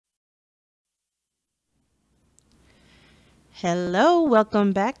Hello,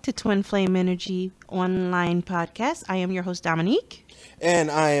 welcome back to Twin Flame Energy Online Podcast. I am your host, Dominique. And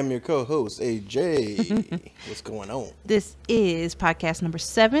I am your co-host, AJ. What's going on? This is podcast number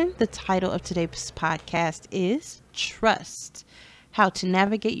 7. The title of today's podcast is Trust: How to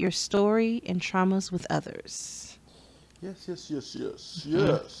Navigate Your Story and Traumas with Others. Yes.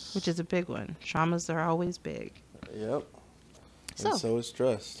 Which is a big one. Traumas are always big. Yep. And so is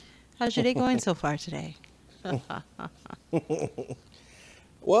trust. How's your day going so far today?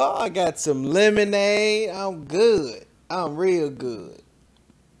 Well, I got some lemonade. I'm good. I'm real good.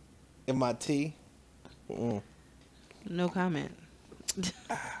 And my tea. No comment.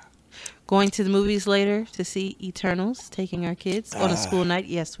 Going to the movies later to see Eternals, taking our kids on a school night.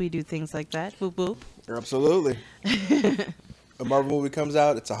 Yes, we do things like that. Boop, boop. Absolutely. A Marvel movie comes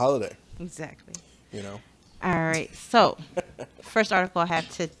out, it's a holiday. Exactly. You know. All right. So, first article I have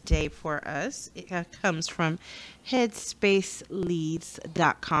today for us, it comes from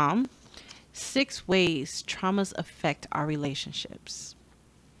headspaceleads.com. 6 ways traumas affect our relationships.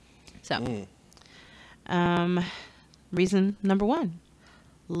 So, reason number 1,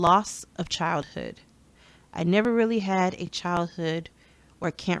 loss of childhood. I never really had a childhood or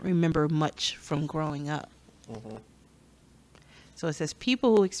can't remember much from growing up. So it says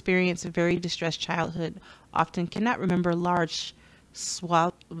people who experience a very distressed childhood often cannot remember large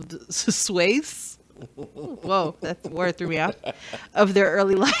swathes. Whoa, that word threw me off. Of their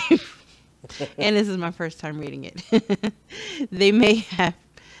early life. And this is my first time reading it. They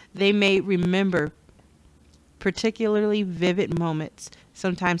may remember particularly vivid moments,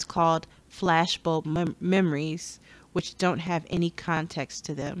 sometimes called flashbulb memories, which don't have any context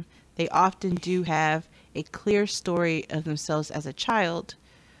to them. They often do have a clear story of themselves as a child,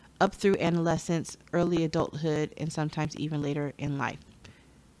 up through adolescence, early adulthood, and sometimes even later in life.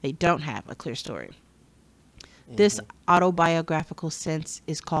 They don't have a clear story. This autobiographical sense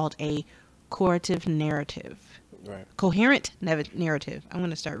is called a coherative narrative. Right. Coherent narrative. I'm going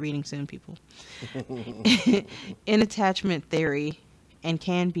to start reading soon, people. In attachment theory, and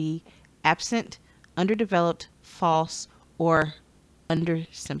can be absent, underdeveloped, false, or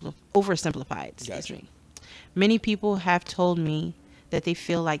oversimplified. Excuse me. Many people have told me that they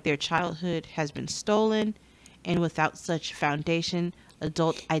feel like their childhood has been stolen, and without such foundation,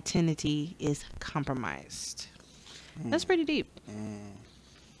 adult identity is compromised. That's pretty deep.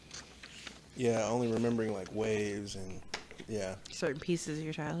 Yeah, only remembering like waves and certain pieces of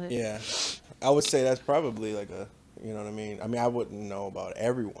your childhood. Yeah, I would say that's probably like a, you know what I mean? I mean, I wouldn't know about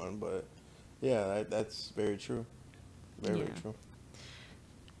everyone, but yeah, that's very true. Very true.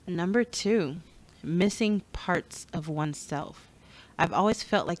 Number 2, missing parts of oneself. I've always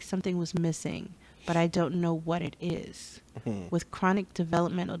felt like something was missing, but I don't know what it is. With chronic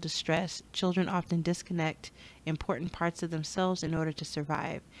developmental distress, children often disconnect important parts of themselves in order to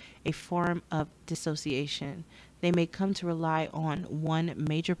survive, a form of dissociation. They may come to rely on one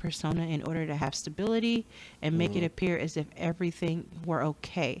major persona in order to have stability and make it appear as if everything were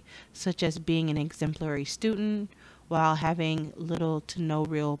okay, such as being an exemplary student while having little to no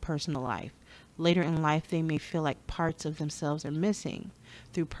real personal life. Later in life, they may feel like parts of themselves are missing.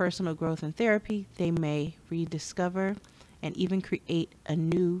 Through personal growth and therapy, they may rediscover and even create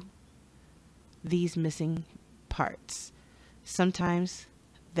anew these missing parts. Sometimes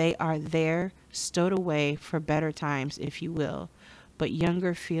they are there, stowed away for better times, if you will, but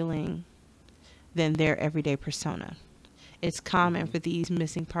younger feeling than their everyday persona. It's common for these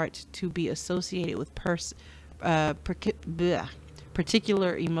missing parts to be associated with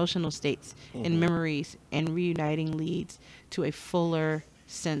particular emotional states and memories, and reuniting leads to a fuller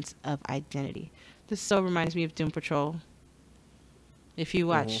sense of identity. This so reminds me of Doom Patrol. If you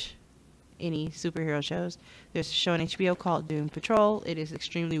watch any superhero shows, there's a show on HBO called Doom Patrol. It is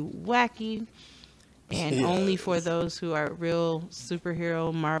extremely wacky and only for those who are real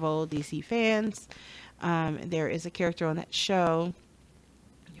superhero, Marvel, DC fans. There is a character on that show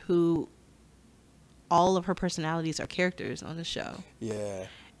who all of her personalities are characters on the show. Yeah.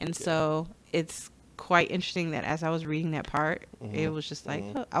 And so it's quite interesting that as I was reading that part, it was just like,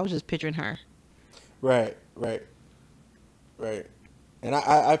 I was just picturing her. Right. And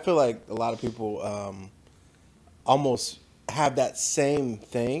I feel like a lot of people almost have that same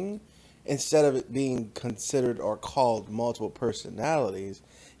thing. Instead of it being considered or called multiple personalities,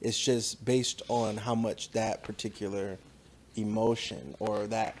 it's just based on how much that particular emotion or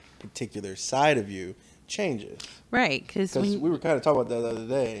that particular side of you changes. Right. Because we were kind of talking about that the other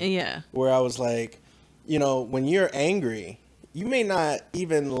day. Yeah. Where I was like, you know, when you're angry, you may not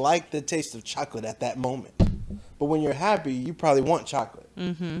even like the taste of chocolate at that moment. But when you're happy, you probably want chocolate.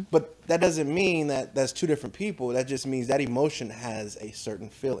 Mm-hmm. But that doesn't mean that that's two different people. That just means that emotion has a certain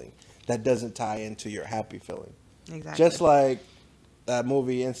feeling that doesn't tie into your happy feeling. Exactly. Just like that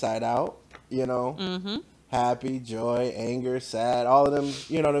movie Inside Out, you know, Mm-hmm. happy, joy, anger, sad, all of them,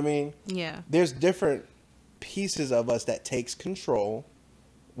 you know what I mean? Yeah. There's different pieces of us that takes control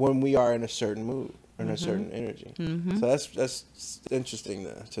when we are in a certain mood, in a Mm-hmm. certain energy. Mm-hmm. So that's interesting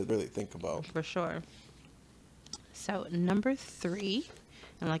to really think about. For sure. So number 3,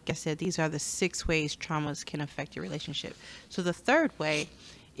 and like I said, these are the 6 ways traumas can affect your relationship. So the third way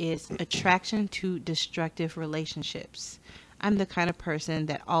is attraction to destructive relationships. I'm the kind of person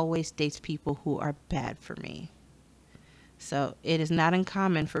that always dates people who are bad for me. So it is not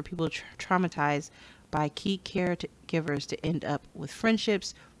uncommon for people traumatized by key caregivers to end up with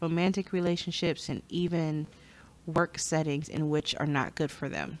friendships, romantic relationships, and even work settings in which are not good for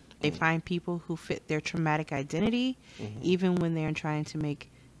them. They find people who fit their traumatic identity, even when they're trying to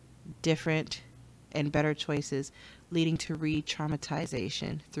make different and better choices, leading to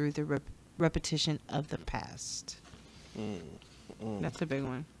re-traumatization through the repetition of the past. That's a big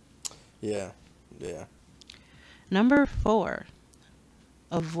one. Yeah, yeah. Number 4,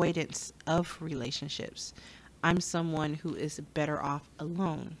 avoidance of relationships. I'm someone who is better off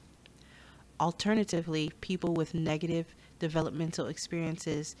alone. Alternatively, people with negative developmental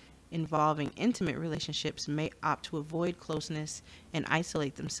experiences involving intimate relationships may opt to avoid closeness and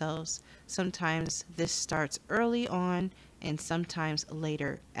isolate themselves. Sometimes this starts early on and sometimes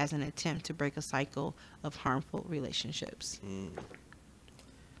later as an attempt to break a cycle of harmful relationships.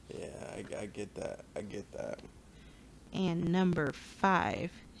 Yeah, I get that. I get that. And number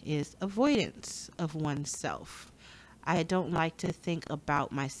 5 is avoidance of oneself. I don't like to think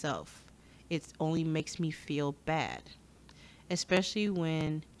about myself. It only makes me feel bad, especially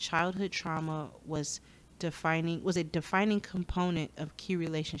when childhood trauma was a defining component of key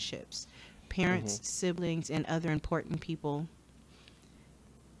relationships, parents, siblings, and other important people.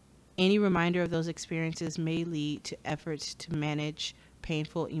 Any reminder of those experiences may lead to efforts to manage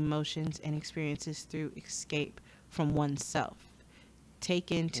painful emotions and experiences through escape from oneself.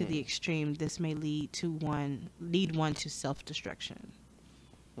 Taken to the extreme, this may lead one to self-destruction.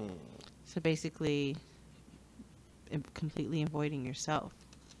 So basically, completely avoiding yourself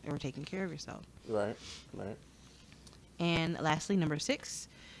or taking care of yourself. Right, right. And lastly, number 6,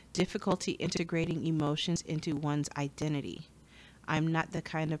 difficulty integrating emotions into one's identity. I'm not the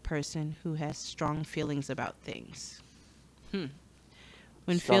kind of person who has strong feelings about things.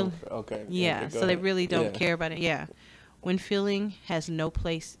 Okay. Yeah, Go so they ahead. really don't Yeah. care about it. Yeah. When feeling has no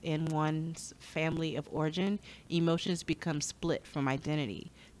place in one's family of origin, emotions become split from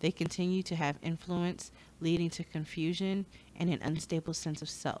identity. They continue to have influence, leading to confusion and an unstable sense of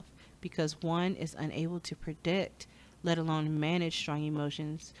self. Because one is unable to predict, let alone manage strong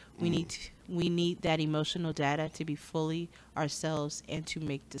emotions, we need that emotional data to be fully ourselves and to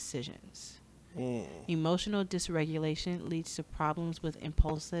make decisions. Emotional dysregulation leads to problems with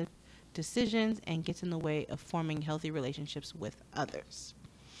impulsive decisions and gets in the way of forming healthy relationships with others.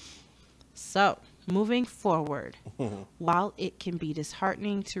 So, moving forward, while it can be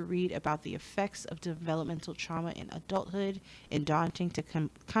disheartening to read about the effects of developmental trauma in adulthood and daunting to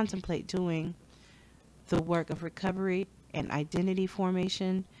contemplate doing the work of recovery and identity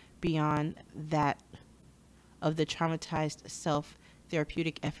formation beyond that of the traumatized self,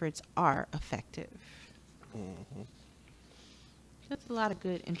 therapeutic efforts are effective. That's a lot of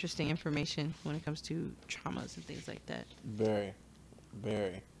good, interesting information when it comes to traumas and things like that. Very,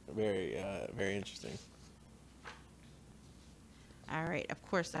 very, very interesting. All right, of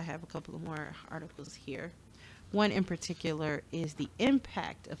course, I have a couple of more articles here. One in particular is the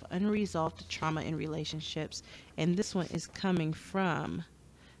impact of unresolved trauma in relationships, and this one is coming from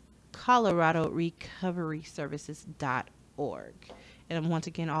coloradorecoveryservices.org. And once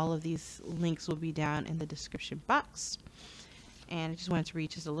again, all of these links will be down in the description box. And I just wanted to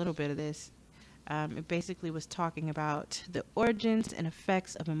read just a little bit of this. It basically was talking about the origins and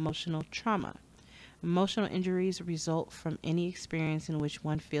effects of emotional trauma. Emotional injuries result from any experience in which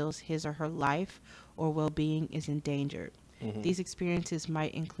one feels his or her life or well-being is endangered. These experiences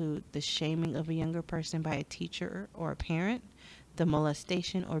might include the shaming of a younger person by a teacher or a parent, the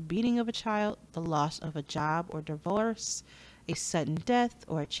molestation or beating of a child, the loss of a job or divorce, a sudden death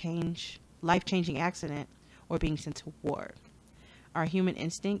or a life-changing accident, or being sent to war. Our human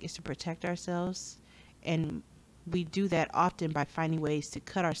instinct is to protect ourselves, and we do that often by finding ways to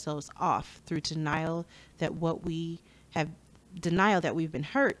cut ourselves off through denial that we've been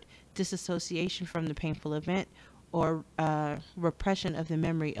hurt, disassociation from the painful event, or repression of the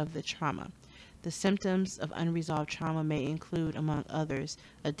memory of the trauma. The symptoms of unresolved trauma may include, among others,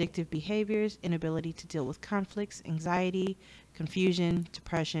 addictive behaviors, inability to deal with conflicts, anxiety, confusion,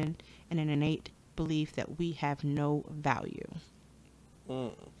 depression, and an innate belief that we have no value.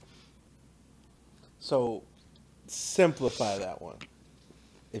 Mm. So, simplify that one,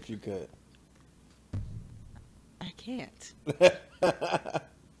 if you could. I can't.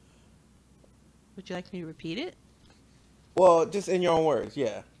 Would you like me to repeat it? Well, just in your own words,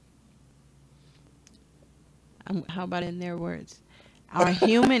 yeah. How about in their words? Our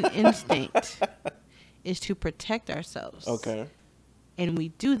human instinct is to protect ourselves. Okay. And we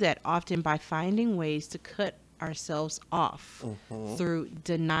do that often by finding ways to cut ourselves off through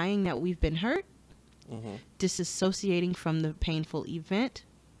denying that we've been hurt, disassociating from the painful event,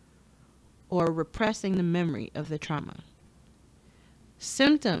 or repressing the memory of the trauma.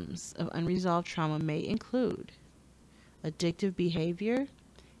 Symptoms of unresolved trauma may include addictive behavior,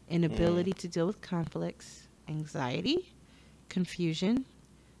 inability to deal with conflicts, anxiety, confusion,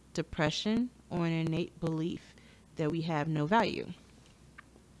 depression, or an innate belief that we have no value.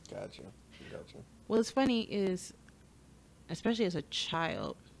 Gotcha. What's funny is, especially as a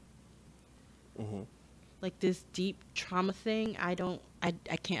child, like this deep trauma thing, I don't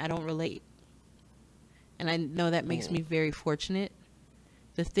relate. And I know that makes me very fortunate.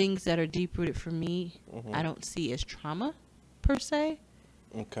 The things that are deep rooted for me, I don't see as trauma per se.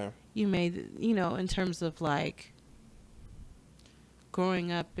 Okay. You may, in terms of like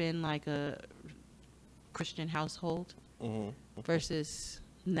growing up in like a Christian household versus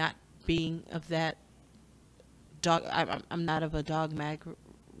not being of that I'm not of a dogmatic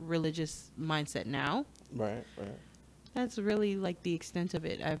religious mindset now. Right. That's really like the extent of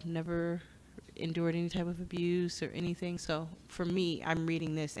it. I've never endured any type of abuse or anything. So for me, I'm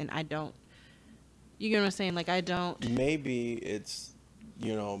reading this and I don't, you get what I'm saying? Like I don't. Maybe it's,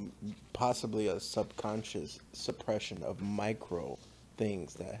 possibly a subconscious suppression of micro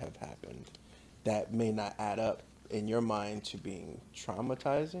things that have happened that may not add up in your mind to being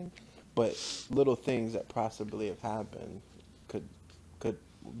traumatizing, but little things that possibly have happened could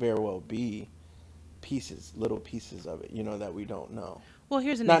very well be little pieces of it, that we don't know. Well,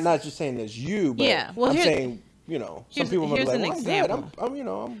 here's an not just saying it's you, but yeah. Well, I'm saying, some people might be like, well, I'm good.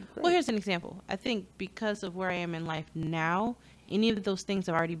 I'm great. Well, here's an example. I think because of where I am in life now, any of those things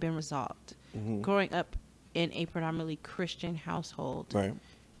have already been resolved. Growing up in a predominantly Christian household, right,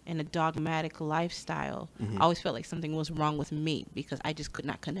 and a dogmatic lifestyle, I always felt like something was wrong with me because I just could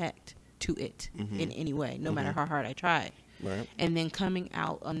not connect to it in any way, no matter how hard I tried. Right. And then coming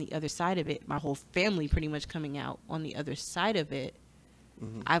out on the other side of it, my whole family pretty much coming out on the other side of it,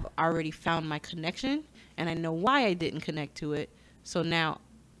 I've already found my connection, and I know why I didn't connect to it. So now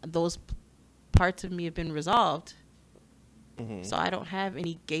those parts of me have been resolved. So I don't have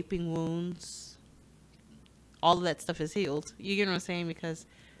any gaping wounds. All of that stuff is healed. You get what I'm saying? Because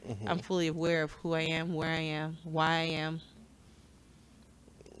I'm fully aware of who I am, where I am, why I am,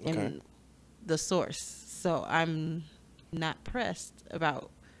 and the source. So I'm not pressed about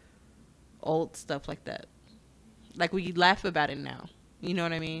old stuff like that. Like we laugh about it now. You know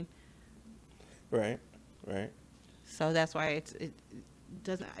what I mean? Right. So that's why it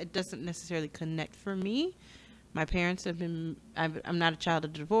doesn't necessarily connect for me. My parents have been. I'm not a child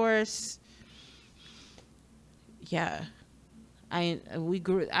of divorce. Yeah, we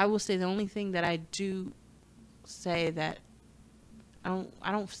grew. I will say the only thing that I do say that I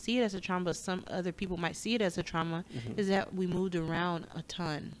don't see it as a trauma, but some other people might see it as a trauma, is that we moved around a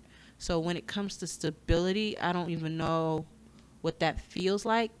ton. So when it comes to stability, I don't even know what that feels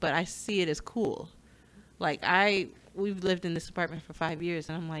like, but I see it as cool. Like we've lived in this apartment for 5 years,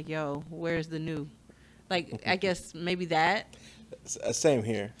 and I'm like, yo, where's the new? Like, I guess maybe that. Same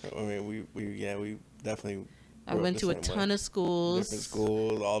here. I mean, we definitely. I went to a ton of schools. Different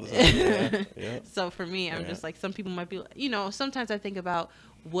schools, all the time. Yeah. So for me, I'm just like, some people might be, sometimes I think about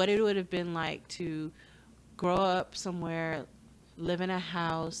what it would have been like to grow up somewhere, live in a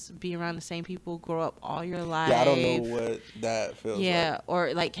house, be around the same people, grow up all your life. Yeah, I don't know what that feels like. Yeah,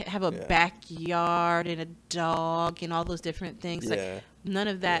 or like have a backyard and a dog and all those different things. Yeah. Like none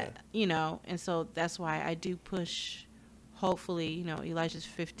of that, and so that's why I do push, hopefully, Elijah's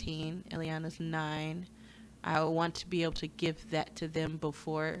 15, Eliana's 9. I want to be able to give that to them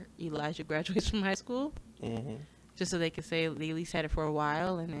before Elijah graduates from high school. Just so they can say they at least had it for a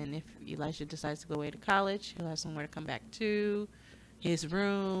while, and then if Elijah decides to go away to college, he'll have somewhere to come back to, his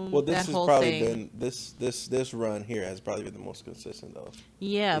room. Well, this that has whole probably thing. been this run here has probably been the most consistent though.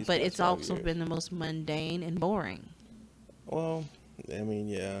 Yeah, but it's also been the most mundane and boring. Well, I mean,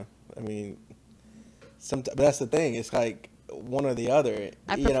 yeah, but that's the thing. It's like one or the other.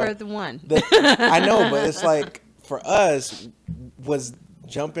 I prefer the one. I know, but it's like for us was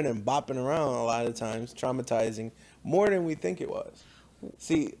jumping and bopping around a lot of times traumatizing more than we think it was.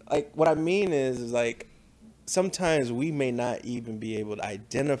 See, like what I mean is like sometimes we may not even be able to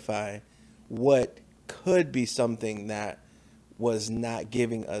identify what could be something that was not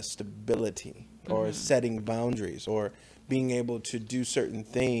giving us stability or setting boundaries or being able to do certain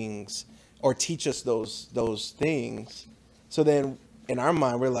things or teach us those things. So then in our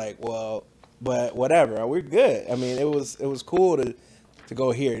mind we're like, well, but whatever, we're good. I mean, it was cool to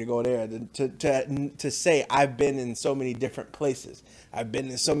go here, to go there, to say I've been in so many different places. I've been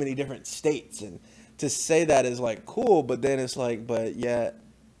in so many different states, and to say that is like cool, but then it's like, but yet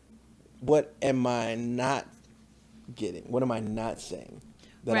what am I not getting? What am I not saying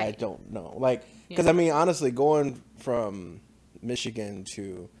that I don't know? Like, because I mean, honestly, going from Michigan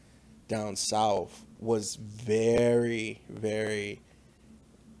to down south was very, very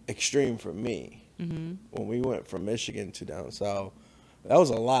extreme for me. When we went from Michigan to down south, that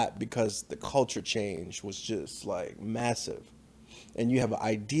was a lot because the culture change was just like massive. And you have an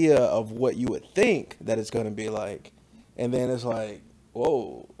idea of what you would think that it's going to be like. And then it's like,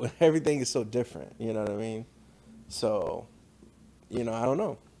 whoa, everything is so different. You know what I mean? So, I don't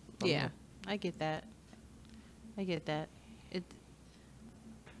know. I get that. I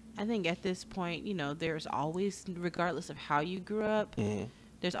think at this point, there's always, regardless of how you grew up,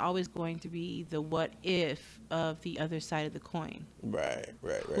 there's always going to be the what if of the other side of the coin. Right.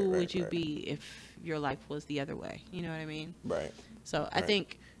 Who would you be if your life was the other way? You know what I mean? Right. So I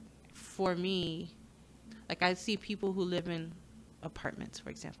think for me, like I see people who live in apartments, for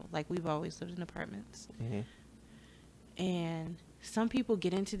example. Like we've always lived in apartments. And some people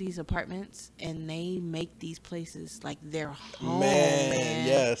get into these apartments and they make these places like their home. Man.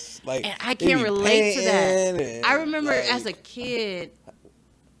 Yes. Like, and I can't relate to that. I remember as a kid,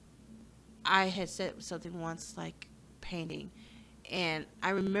 I had said something once like painting. And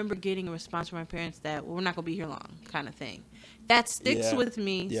I remember getting a response from my parents that, well, we're not going to be here long, kind of thing. That sticks with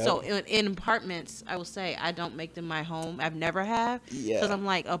me. Yep. So in apartments, I will say I don't make them my home. I've never have. Because I'm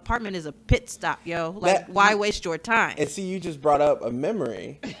like, apartment is a pit stop, yo. Like, why waste your time? And see, you just brought up a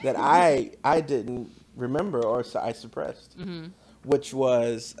memory that I didn't remember or I suppressed, which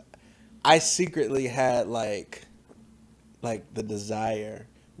was I secretly had like the desire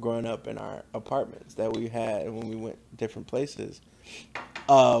growing up in our apartments that we had when we went different places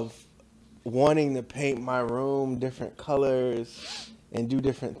of wanting to paint my room different colors and do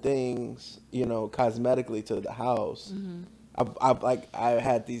different things, cosmetically to the house. I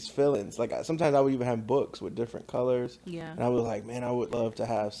had these feelings. Like sometimes I would even have books with different colors. Yeah. And I was like, man, I would love to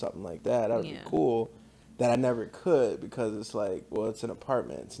have something like that. That would be cool. That I never could because it's like, well, it's an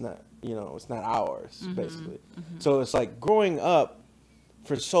apartment. It's not, it's not ours, basically. So it's like growing up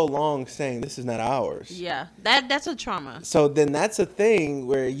for so long saying this is not ours. Yeah, that's a trauma. So then that's a thing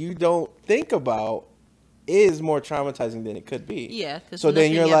where you don't think about is more traumatizing than it could be. Yeah. So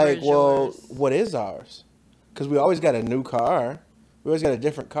then you're like, well, what is ours? Because we always got a new car. We always got a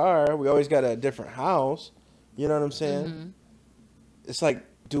different car. We always got a different house. You know what I'm saying? It's like,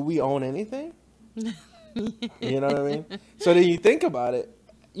 do we own anything? You know what I mean? So then you think about it.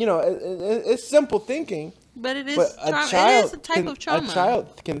 It's simple thinking. But it is it is a type of trauma. A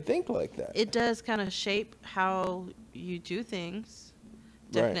child can think like that. It does kind of shape how you do things,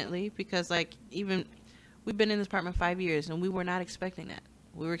 definitely. Right. Because, like, even we've been in this apartment 5 years, and we were not expecting that.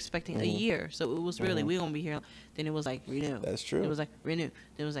 We were expecting a year. So it was really, we won't be here. Then it was like, renew. That's true. It was like, renew.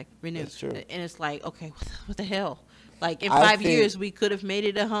 Then it was like, renew. That's true. And it's like, okay, what the hell? Like, in 5 years, we could have made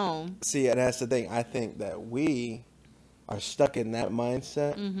it a home. See, and that's the thing. I think that we are stuck in that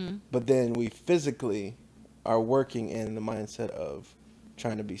mindset, but then we physically are working in the mindset of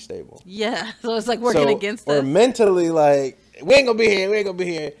trying to be stable. Yeah, so it's like working against us. Or mentally like, we ain't gonna be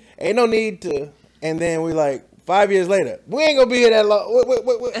here, ain't no need to. And then we like, 5 years later, we ain't gonna be here that long.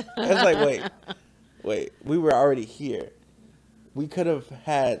 Wait. It's like, wait, we were already here. We could have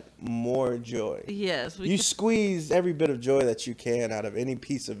had more joy. Yes. You squeeze every bit of joy that you can out of any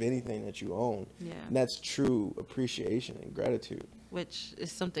piece of anything that you own. Yeah. And that's true appreciation and gratitude. Which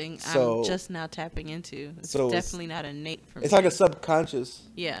is something I'm just now tapping into. It's definitely not innate for me. It's like a subconscious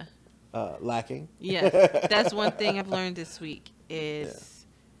lacking. Yeah. That's one thing I've learned this week is,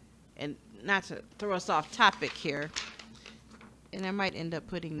 and not to throw us off topic here, and I might end up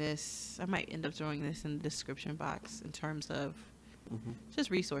throwing this in the description box in terms of just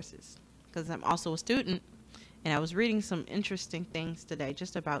resources. Because I'm also a student, and I was reading some interesting things today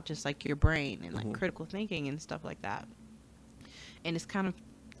just about just like your brain and like critical thinking and stuff like that. And it's kind of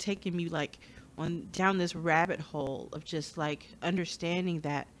taking me like, on down this rabbit hole of just like understanding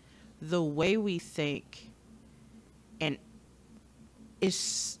that the way we think and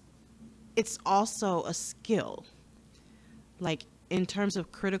it's also a skill. Like in terms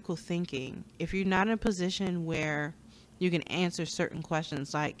of critical thinking, if you're not in a position where you can answer certain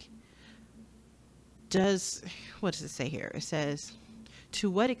questions like what does it say here? It says, to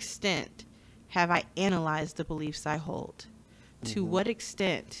what extent have I analyzed the beliefs I hold? To what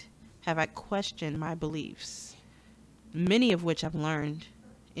extent have I questioned my beliefs? Many of which I've learned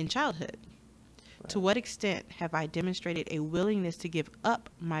in childhood. Right. To what extent have I demonstrated a willingness to give up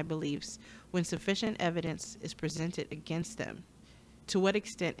my beliefs when sufficient evidence is presented against them? To what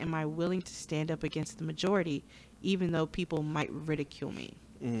extent am I willing to stand up against the majority, even though people might ridicule me?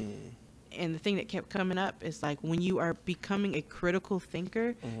 And the thing that kept coming up is like when you are becoming a critical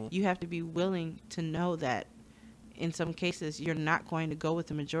thinker, you have to be willing to know that in some cases you're not going to go with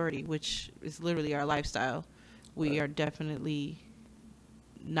the majority, which is literally our lifestyle. We are definitely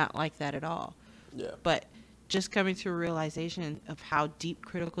not like that at all. Yeah. But just coming to a realization of how deep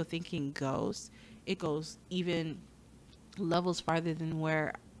critical thinking goes, it goes even levels farther than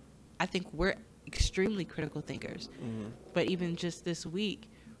where I think we're extremely critical thinkers. But even just this week,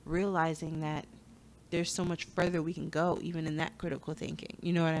 realizing that there's so much further we can go even in that critical thinking.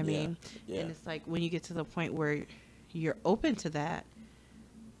 You know what I mean? Yeah. And it's like when you get to the point where you're open to that,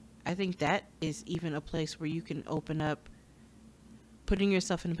 I think that is even a place where you can open up putting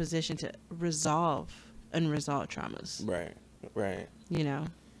yourself in a position to resolve unresolved traumas. Right. You know?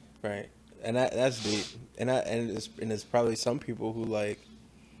 Right. And that's deep. And it's probably some people who like,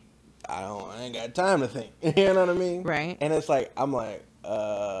 I ain't got time to think. You know what I mean? Right. And it's like, I'm like,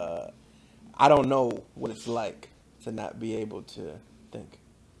 I don't know what it's like to not be able to think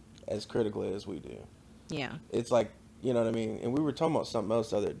as critically as we do. Yeah. It's like, you know what I mean? And we were talking about something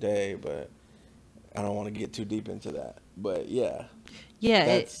else the other day, but I don't want to get too deep into that. But yeah.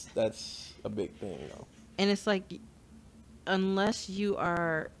 Yeah. That's a big thing, you know. And it's like, unless you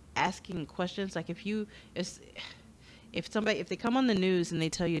are asking questions, like if they come on the news and they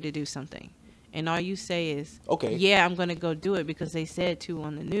tell you to do something, and all you say is, okay, yeah, I'm going to go do it because they said to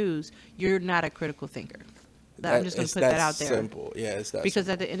on the news, you're not a critical thinker. I'm just going to put that out there. Simple. Yeah, it's that because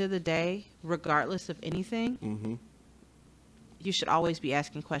simple. At the end of the day, regardless of anything, you should always be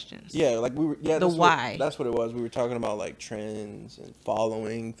asking questions. Yeah, like we were. Yeah, the why. That's what it was. We were talking about like trends and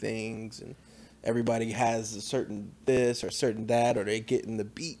following things, and everybody has a certain this or certain that, or they getting the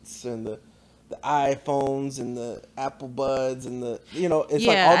Beats and the iPhones and the Apple Buds and the, you know, it's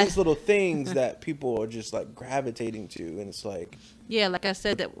like all these little things that people are just like gravitating to, and it's like, yeah, like I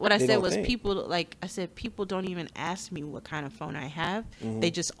said, that what I said was people, like I said, people don't even ask me what kind of phone I have.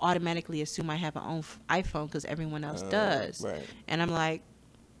 They just automatically assume I have an own iPhone because everyone else does. Right. And I'm like,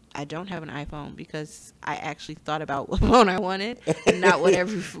 I don't have an iPhone because I actually thought about what phone I wanted and not what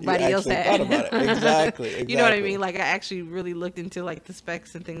everybody else had. Thought about it. Exactly. You know what I mean? Like I actually really looked into like the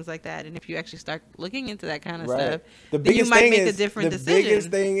specs and things like that. And if you actually start looking into that kind of stuff, then you might make a different decision. The biggest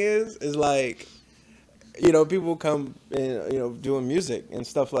thing is like, you know, people come and, you know, doing music and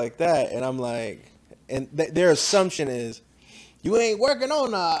stuff like that. And I'm like, and their assumption is you ain't working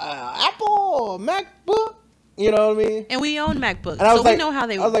on Apple or MacBook. You know what I mean? And we own MacBooks, so we know how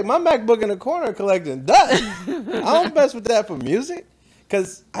they work. I was like, my MacBook in the corner collecting dust. I don't mess with that for music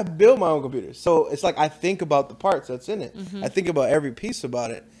because I build my own computer. So it's like I think about the parts that's in it. I think about every piece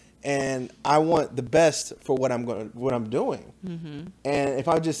about it, and I want the best for what I'm doing. And if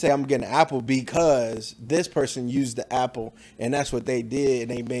I just say I'm getting an Apple because this person used the Apple and that's what they did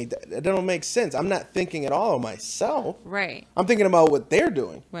and they made that don't make sense. I'm not thinking at all of myself. Right. I'm thinking about what they're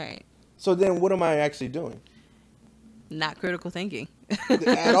doing. Right. So then, what am I actually doing? Not critical thinking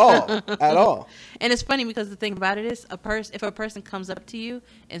at all. And it's funny because the thing about it is if a person comes up to you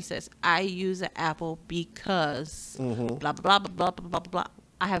and says, I use an Apple because blah, blah, blah, blah, blah, blah, blah,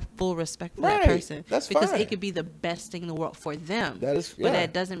 I have full respect for that person. That's because fine. It could be the best thing in the world for them. That is, But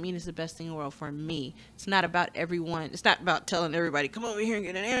that doesn't mean it's the best thing in the world for me. It's not about everyone. It's not about telling everybody, come over here and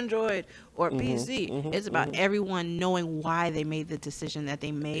get an Android or PC. It's about everyone knowing why they made the decision that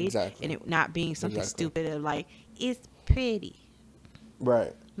they made. And it not being something stupid of like, it's pretty.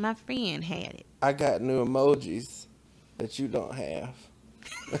 Right. My friend had it. I got new emojis that you don't have.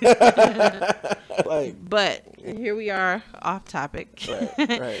 But here we are off topic.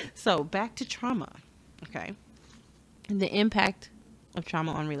 Right. So back to trauma. Okay. The impact of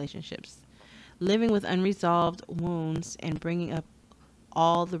trauma on relationships. Living with unresolved wounds and bringing up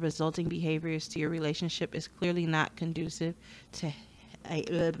all the resulting behaviors to your relationship is clearly not conducive to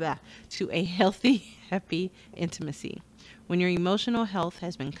a healthy, happy intimacy. When your emotional health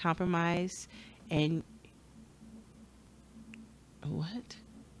has been compromised and what?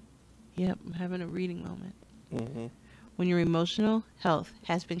 Yep, I'm having a reading moment. Mm-hmm. When your emotional health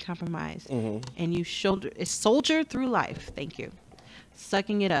has been compromised Mm-hmm. and you soldier through life, thank you,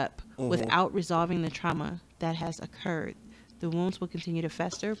 sucking it up without resolving the trauma that has occurred, the wounds will continue to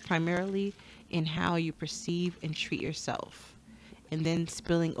fester, primarily in how you perceive and treat yourself, and then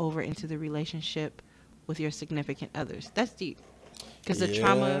spilling over into the relationship with your significant others. That's deep. Because the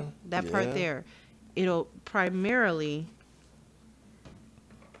trauma, that part there, it'll primarily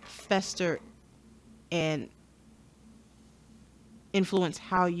fester and influence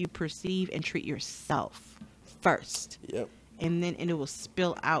how you perceive and treat yourself first. Yep. And then it will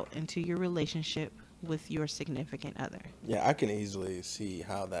spill out into your relationship with your significant other. Yeah, I can easily see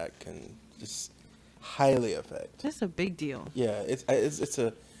how that can just highly affect. That's a big deal. Yeah,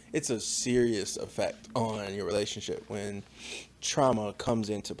 it's a serious effect on your relationship when trauma comes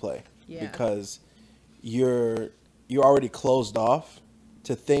into play. Yeah. Because you're already closed off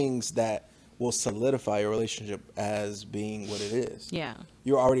to things that will solidify your relationship as being what it is. Yeah.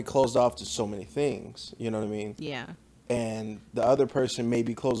 You're already closed off to so many things, you know what I mean? Yeah. And the other person may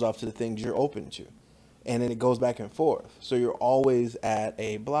be closed off to the things you're open to. And then it goes back and forth. So you're always at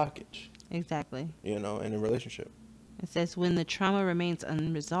a blockage. Exactly. You know, in a relationship. It says when the trauma remains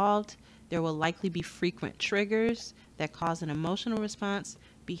unresolved, there will likely be frequent triggers that cause an emotional response,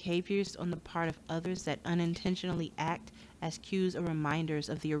 behaviors on the part of others that unintentionally act as cues or reminders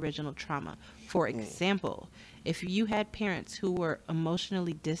of the original trauma. For example, if you had parents who were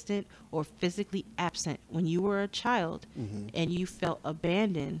emotionally distant or physically absent when you were a child and you felt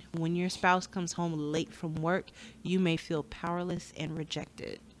abandoned, when your spouse comes home late from work, you may feel powerless and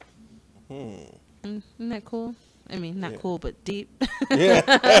rejected. Isn't that cool? I mean, not cool, but deep. Yeah.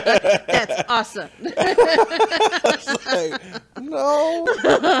 That's awesome. It's like, no.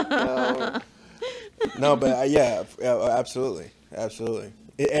 No, but yeah, absolutely. Absolutely.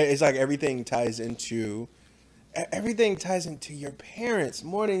 It's like everything ties into your parents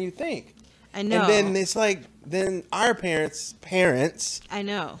more than you think. I know. And then it's like, then our parents' parents. I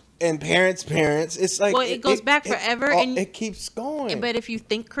know. And parents' parents. It's like. Well, it goes back forever. And it keeps going. But if you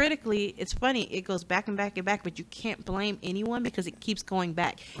think critically, it's funny. It goes back and back and back, but you can't blame anyone because it keeps going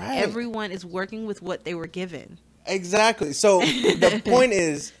back. Right. Everyone is working with what they were given. Exactly. So the point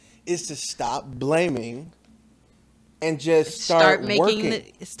is to stop blaming and just start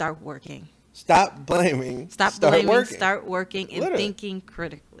working. Start working. Stop blaming. Stop blaming. Start working and Literally. thinking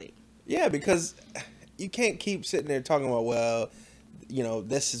critically. Yeah, because you can't keep sitting there talking about, well, you know,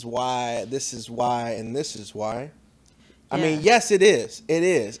 this is why, and this is why. I mean, yes, it is. It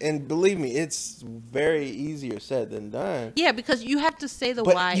is. And believe me, it's very easier said than done. Yeah, because you have to say the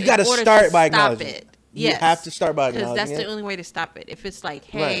but why. You got to start by acknowledging it. Yes. You have to start by acknowledging it. Because that's the only way to stop it. If it's like,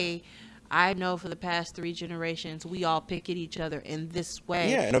 hey, I know for the past 3 generations, we all pick at each other in this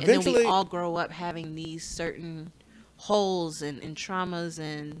way. Yeah, and then eventually we all grow up having these certain holes and traumas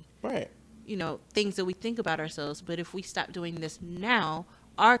and, you know, things that we think about ourselves. But if we stop doing this now,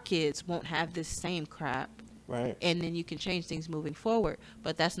 our kids won't have this same crap. Right. And then you can change things moving forward.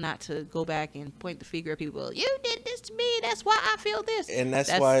 But that's not to go back and point the finger at people. You did this to me. That's why I feel this. And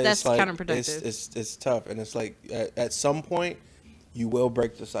that's why that's it's like, counterproductive. It's tough. And it's like at some point, you will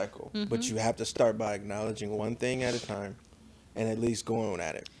break the cycle. But you have to start by acknowledging one thing at a time and at least going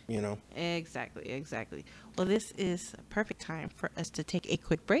at it, you know? Exactly. Well, this is a perfect time for us to take a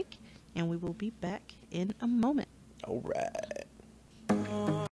quick break. And we will be back in a moment. All right.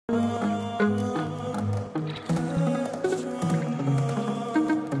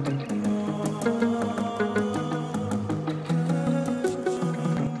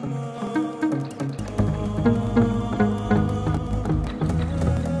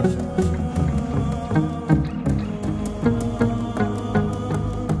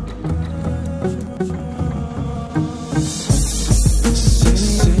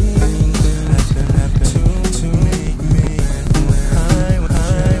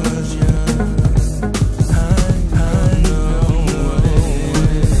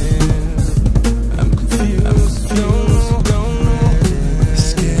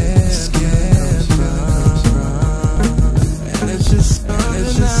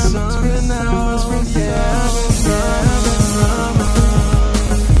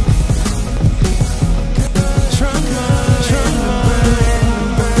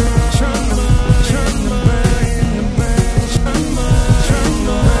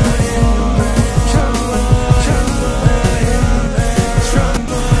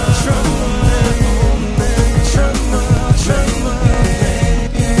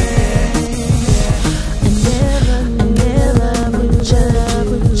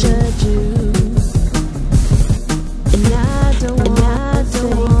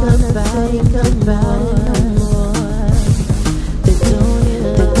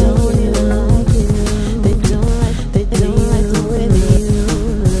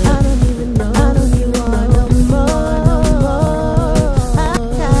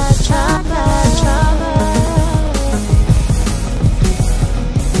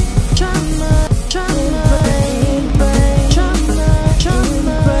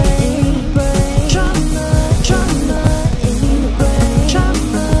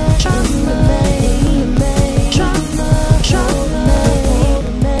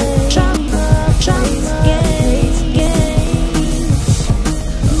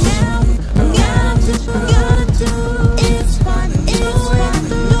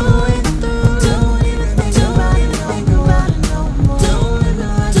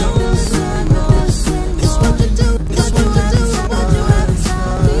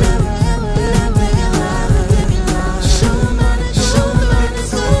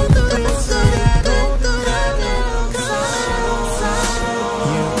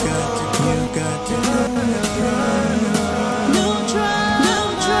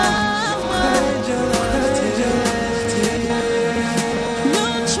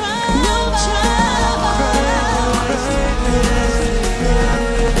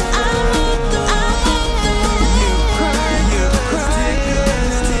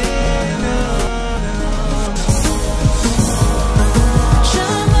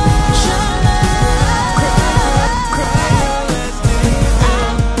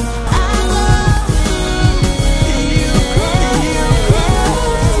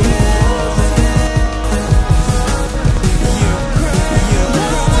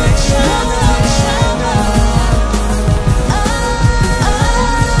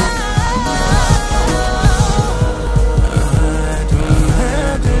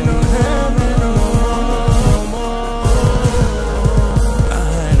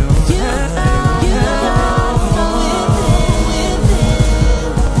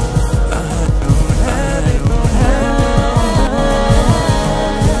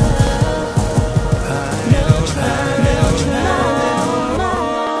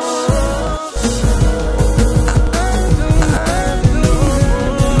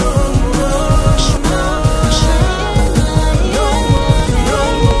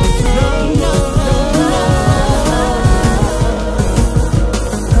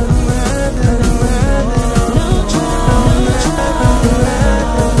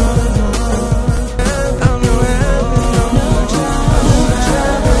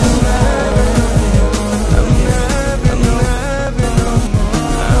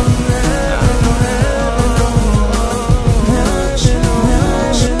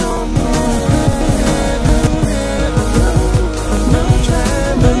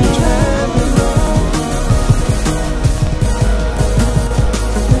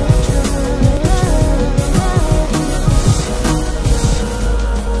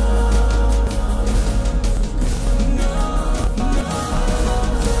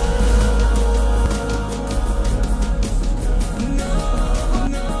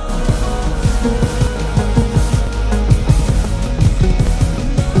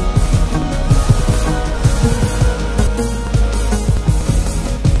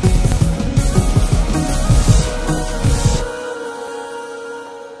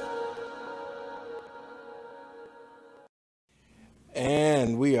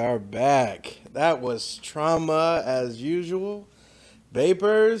 And we are back. That was trauma as usual.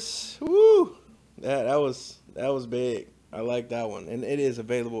 Vapors. Woo. That was big. I like that one. And it is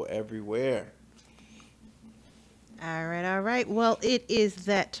available everywhere. All right, all right. Well, it is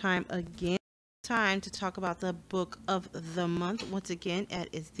that time again. Time to talk about the book of the month. Once again, it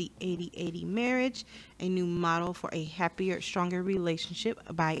is the 80/80 Marriage, a new model for a happier, stronger relationship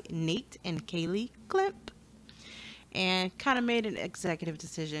by Nate and Kaylee Klemp. And kind of made an executive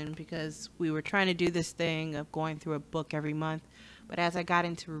decision because we were trying to do this thing of going through a book every month. But as I got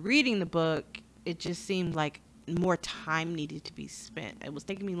into reading the book, it just seemed like more time needed to be spent. It was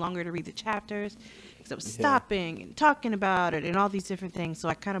taking me longer to read the chapters because I was Yeah. stopping and talking about it and all these different things. So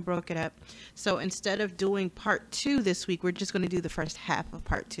I kind of broke it up. So instead of doing part 2 this week, we're just going to do the first half of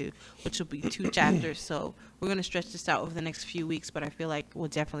part 2, which will be 2 chapters. So we're going to stretch this out over the next few weeks, but I feel like we're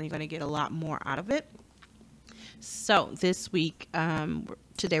definitely going to get a lot more out of it. So this week,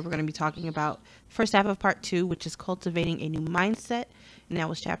 today we're going to be talking about the first half of part 2, which is cultivating a new mindset, and that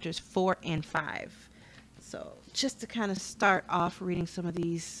was chapters 4 and 5. So just to kind of start off reading some of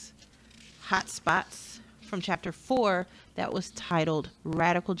these hot spots from chapter 4, that was titled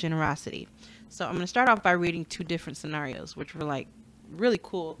Radical Generosity. So I'm going to start off by reading 2 different scenarios, which were like really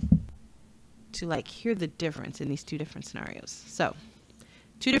cool to like hear the difference in these 2 different scenarios. So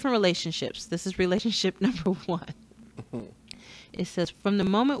 2 different relationships. This is relationship number 1. It says, from the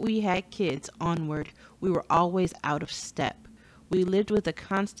moment we had kids onward, we were always out of step. We lived with a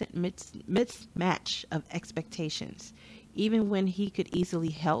constant mismatch of expectations. Even when he could easily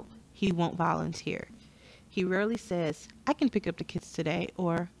help, he won't volunteer. He rarely says, I can pick up the kids today,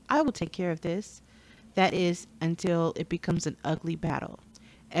 or I will take care of this. That is until it becomes an ugly battle.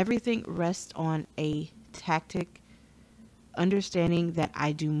 Everything rests on a tactic, understanding that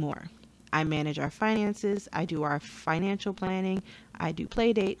I do more. I manage our finances. I do our financial planning. I do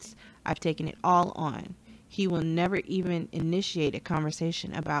play dates. I've taken it all on. He will never even initiate a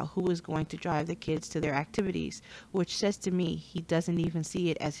conversation about who is going to drive the kids to their activities, which says to me he doesn't even see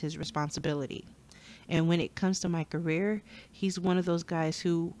it as his responsibility. And when it comes to my career, he's one of those guys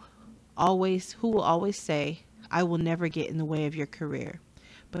who will always say, I will never get in the way of your career.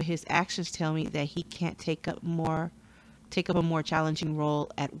 But his actions tell me that he can't take up a more challenging role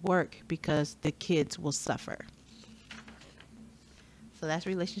at work because the kids will suffer. So that's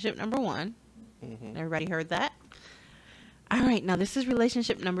relationship number 1. Mm-hmm. Everybody heard that? All right, now this is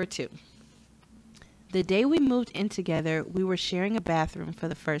relationship number 2. The day we moved in together, we were sharing a bathroom for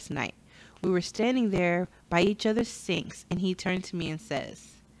the first night. We were standing there by each other's sinks, and he turned to me and says,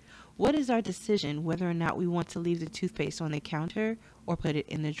 what is our decision whether or not we want to leave the toothpaste on the counter or put it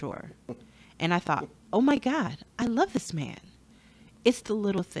in the drawer? And I thought, oh my God, I love this man. It's the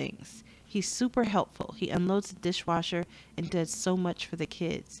little things. He's super helpful. He unloads the dishwasher and does so much for the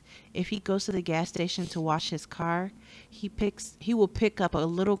kids. If he goes to the gas station to wash his car, he will pick up a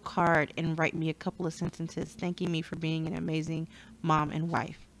little card and write me a couple of sentences thanking me for being an amazing mom and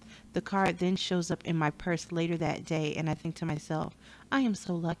wife. The card then shows up in my purse later that day, and I think to myself, I am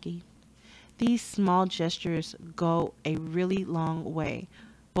so lucky. These small gestures go a really long way.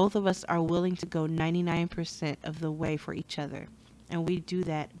 Both of us are willing to go 99% of the way for each other. And we do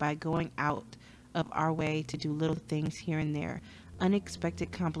that by going out of our way to do little things here and there,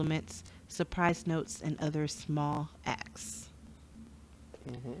 unexpected compliments, surprise notes, and other small acts.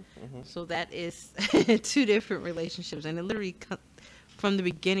 Mm-hmm. Mm-hmm. So that is 2 different relationships. And it literally, from the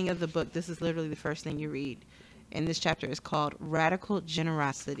beginning of the book, this is literally the first thing you read. And this chapter is called Radical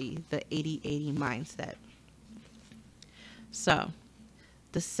Generosity, the 80/80 Mindset. So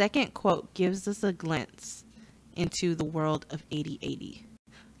the second quote gives us a glimpse into the world of 80/80.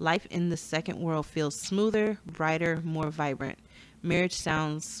 Life in the second world feels smoother, brighter, more vibrant. Marriage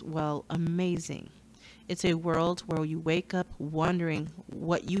sounds, well, amazing. It's a world where you wake up wondering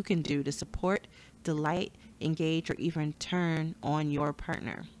what you can do to support, delight, engage, or even turn on your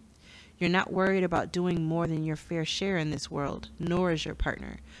partner. You're not worried about doing more than your fair share in this world, nor is your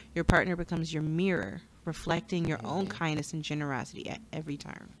partner. Your partner becomes your mirror, reflecting your own kindness and generosity at every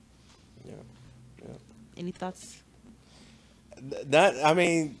turn. Yeah. Yeah. Any thoughts? It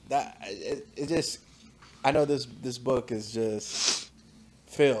just, I know this book is just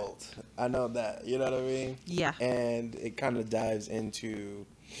filled. I know that, you know what I mean? Yeah. And it kind of dives into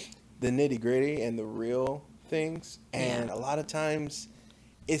the nitty gritty and the real things. And Yeah. a lot of times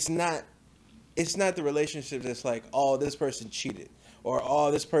it's not the relationship that's like, oh, this person cheated, or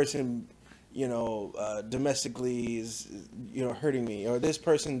oh, this person, domestically is, hurting me, or this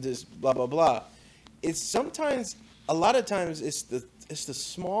person just blah blah blah. It's a lot of times it's the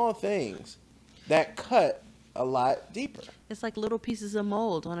small things that cut a lot deeper. It's like little pieces of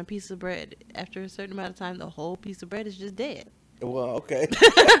mold on a piece of bread. After a certain amount of time, the whole piece of bread is just dead. Well, okay. If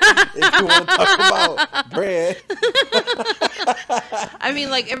you want to talk about bread. I mean,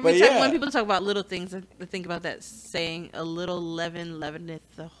 like But every time yeah. when people talk about little things, I think about that saying, "A little leaven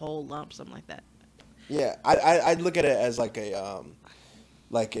leaveneth the whole lump," something like that. Yeah, I look at it as like a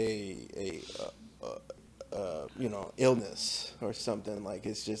you know, illness or something. Like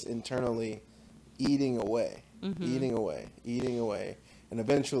it's just internally eating away, eating away, eating away, and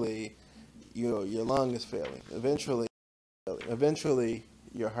eventually, you know, your lung is failing. Eventually,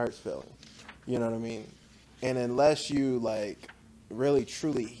 your heart's failing. You know what I mean? And unless you like really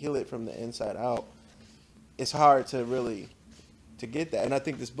truly heal it from the inside out, it's hard to really to get that. And I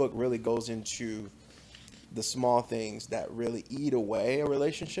think this book really goes into the small things that really eat away a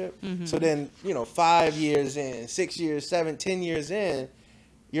relationship. So then, you know, 5 years in, 6 years, 7, 10 years in,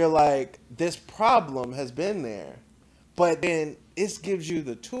 you're like, this problem has been there. But then it gives you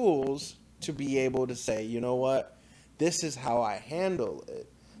the tools to be able to say, you know what, this is how I handle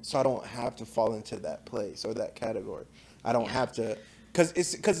it. So I don't have to fall into that place or that category. I don't have to,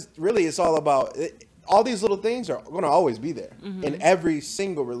 because really it's all about, all these little things are going to always be there in every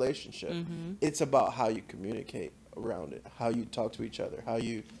single relationship. It's about how you communicate around it, how you talk to each other,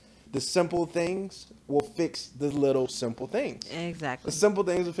 the simple things will fix the little simple things. Exactly. The simple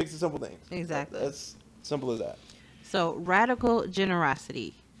things will fix the simple things. Exactly. That's simple as that. So, radical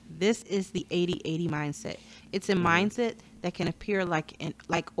generosity. This is the 80-80 mindset. It's a mindset that can appear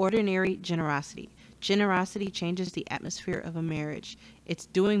like ordinary generosity. Generosity changes the atmosphere of a marriage. It's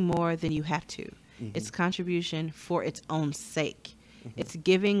doing more than you have to. It's contribution for its own sake. It's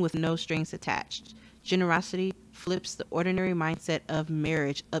giving with no strings attached. Generosity flips the ordinary mindset of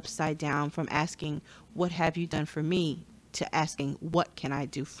marriage upside down from asking, "What have you done for me?" to asking, "What can I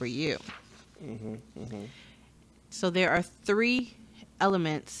do for you?" So there are 3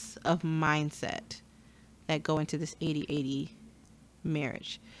 elements of mindset that go into this 80-80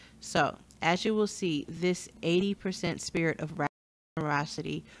 marriage. So as you will see, this 80% spirit of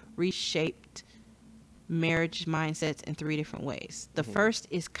generosity reshaped marriage mindsets in 3 different ways. The first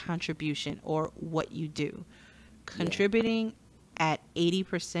is contribution, or what you do. Contributing at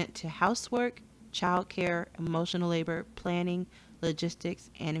 80% to housework, childcare, emotional labor, planning, logistics,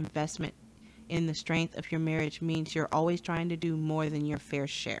 and investment in the strength of your marriage means you're always trying to do more than your fair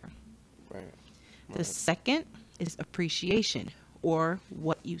share. Right. The second is appreciation, or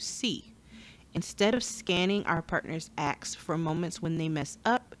what you see. Instead of scanning our partner's acts for moments when they mess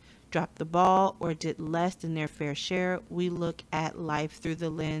up, dropped the ball, or did less than their fair share, we look at life through the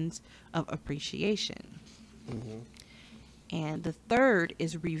lens of appreciation. And the third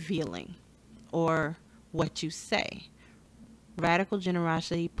is revealing, or what you say. Radical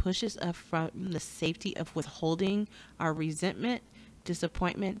generosity pushes us from the safety of withholding our resentment,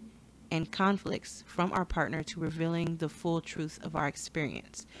 disappointment, and conflicts from our partner to revealing the full truth of our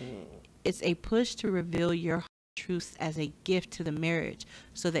experience. It's a push to reveal your truths as a gift to the marriage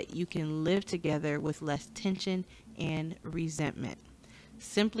so that you can live together with less tension and resentment.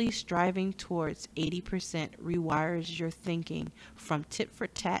 Simply striving towards 80% rewires your thinking from tit for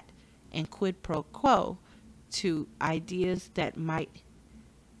tat and quid pro quo to ideas that might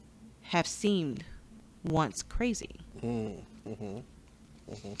have seemed once crazy.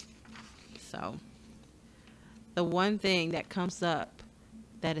 So, the one thing that comes up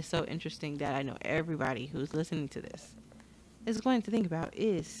that is so interesting that I know everybody who's listening to this is going to think about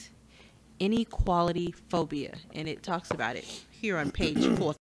is inequality phobia. And it talks about it here on page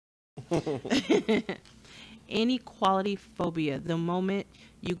 4. Inequality phobia. The moment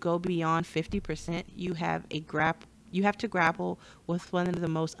you go beyond 50%, you have to grapple with one of the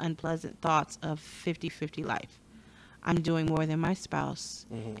most unpleasant thoughts of 50-50 life. I'm doing more than my spouse.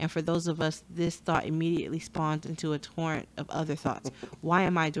 And for those of us, this thought immediately spawns into a torrent of other thoughts. Why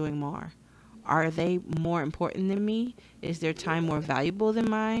am I doing more? Are they more important than me? Is their time more valuable than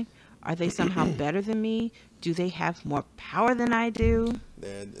mine? Are they somehow better than me? Do they have more power than I do?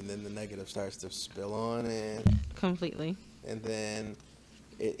 And then the negative starts to spill on, Completely. and then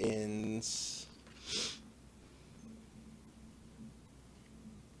it ends.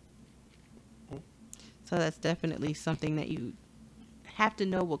 So that's definitely something that you have to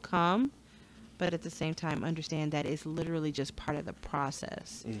know will come, but at the same time understand that it's literally just part of the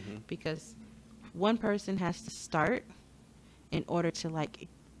process. Because one person has to start in order to like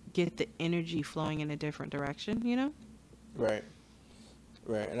get the energy flowing in a different direction, you know? Right.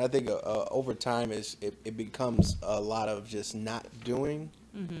 And I think over time it becomes a lot of just not doing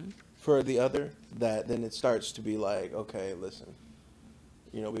for the other, that then it starts to be like, okay, listen,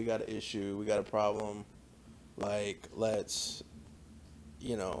 you know, we got an issue, we got a problem, Like, let's,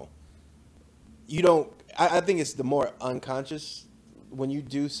 you know, you don't. I think it's the more unconscious when you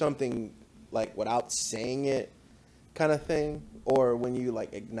do something like without saying it, kind of thing, or when you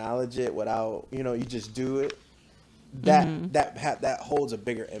like acknowledge it without, you know, you just do it. That holds a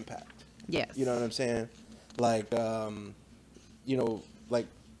bigger impact. Yes. You know what I'm saying? Like, you know, like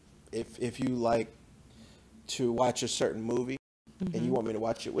if you like to watch a certain movie and you want me to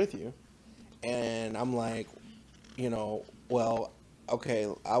watch it with you, and I'm like, you know, well, okay,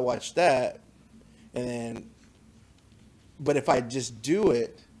 I watched that, and then, but if I just do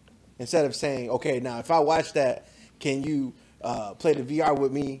it, instead of saying, okay, now if I watch that, can you play the VR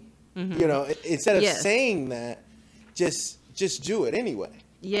with me? You know, instead of saying that, just do it anyway.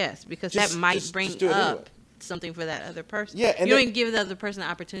 Yes, because that might bring up anyway. Something for that other person. Yeah, and you don't even give the other person the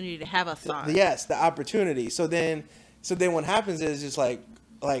opportunity to have a thought. Yes, the opportunity. So then what happens is just like,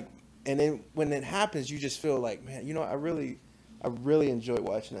 and then when it happens, you just feel like, man, you know, I really enjoyed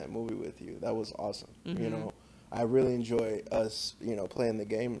watching that movie with you. That was awesome. You know, I really enjoy us, you know, playing the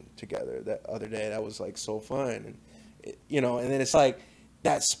game together that other day. That was like so fun, and you know, and then it's like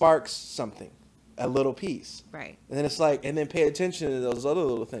that sparks something, a little piece, right? And then it's like, and then pay attention to those other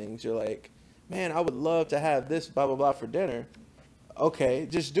little things. You're like, man, I would love to have this blah blah blah for dinner. Okay,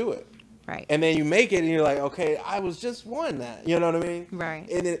 just do it. Right. And then you make it, and you're like, okay, I was just wanting that. You know what I mean? Right.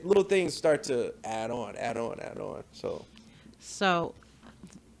 And then little things start to add on. So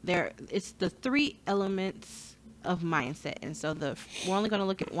there, it's the 3 elements of mindset, and so we're only going to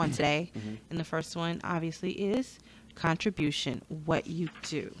look at one today. And the first one, obviously, is contribution. What you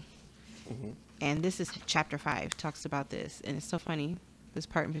do. And this is chapter 5. Talks about this, and it's so funny. This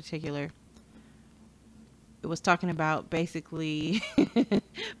part in particular. It was talking about basically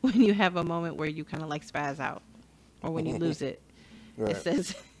when you have a moment where you kind of like spaz out or when you lose it. Right. It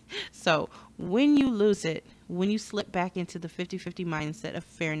says, so when you lose it, when you slip back into the 50-50 mindset of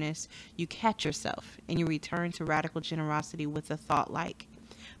fairness, you catch yourself and you return to radical generosity with a thought like,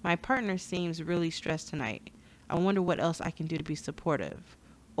 my partner seems really stressed tonight. I wonder what else I can do to be supportive.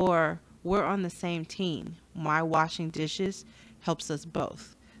 Or we're on the same team. My washing dishes helps us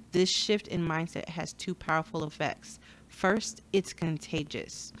both. This shift in mindset has 2 powerful effects. First, it's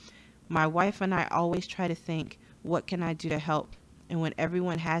contagious. My wife and I always try to think, what can I do to help? And when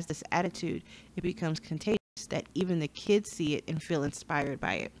everyone has this attitude, it becomes contagious that even the kids see it and feel inspired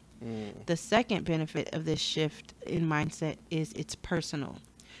by it. The second benefit of this shift in mindset is it's personal.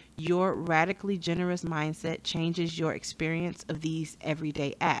 Your radically generous mindset changes your experience of these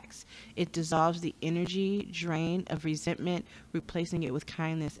everyday acts. It dissolves the energy drain of resentment, replacing it with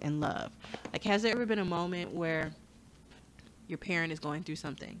kindness and love. Like, has there ever been a moment where your parent is going through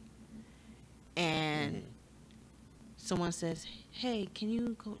something and someone says, hey, can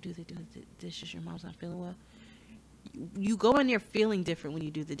you go do the dishes? Your mom's not feeling well. You go in there feeling different when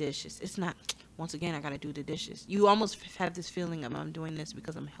you do the dishes. It's not, once again, I got to do the dishes. You almost have this feeling of, I'm doing this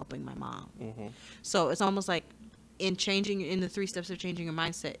because I'm helping my mom. So it's almost like in the 3 steps of changing your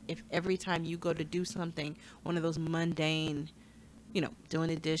mindset, if every time you go to do something, one of those mundane, you know, doing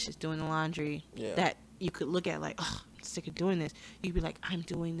the dishes, doing the laundry, that you could look at like, oh, I'm sick of doing this. You'd be like, I'm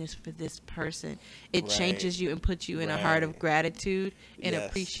doing this for this person. It changes you and puts you in a heart of gratitude and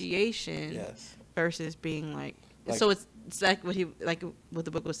appreciation versus being like, so it's like what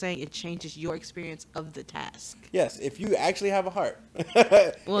the book was saying. It changes your experience of the task. Yes, if you actually have a heart.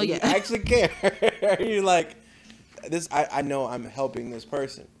 Well, you actually care. You're like, this. I know I'm helping this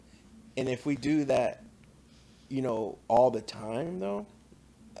person, and if we do that, you know, all the time, though,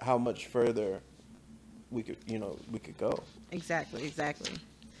 how much further we could go. Exactly.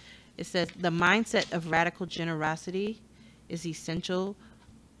 It says the mindset of radical generosity is essential,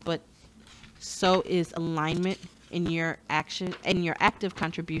 but so is alignment in your action and your active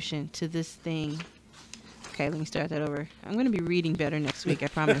contribution to this thing. Okay, let me start that over. I'm going to be reading better next week, I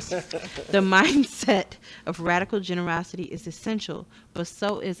promise. The mindset of radical generosity is essential, but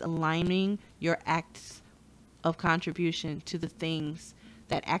so is aligning your acts of contribution to the things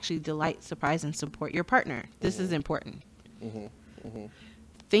that actually delight, surprise, and support your partner. This is important.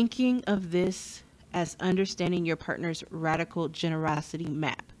 Thinking of this as understanding your partner's radical generosity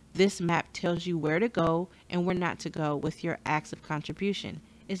map. This map tells you where to go and where not to go with your acts of contribution.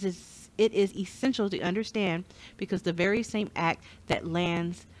 It is essential to understand because the very same act that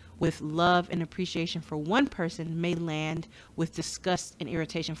lands with love and appreciation for one person may land with disgust and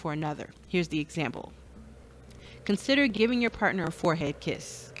irritation for another. Here's the example. Consider giving your partner a forehead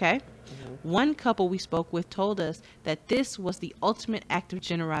kiss, okay? One couple we spoke with told us that this was the ultimate act of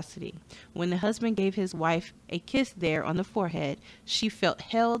generosity. When the husband gave his wife a kiss there on the forehead, she felt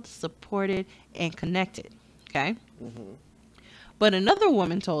held, supported, and connected. Okay. Mm-hmm. But another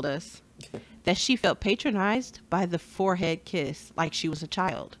woman told us that she felt patronized by the forehead kiss like she was a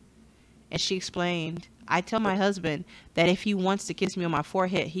child. And she explained, I tell my husband that if he wants to kiss me on my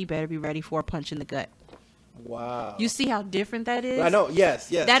forehead, he better be ready for a punch in the gut. Wow. You see how different that is? I know. Yes.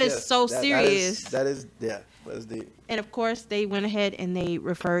 That is so serious. That is deep. And of course, they went ahead and they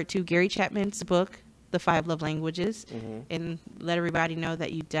referred to Gary Chapman's book, The 5 Love Languages, and let everybody know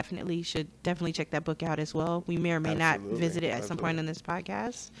that you should check that book out as well. We may or may not visit it at some point in this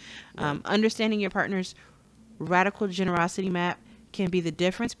podcast. Understanding your partner's radical generosity map can be the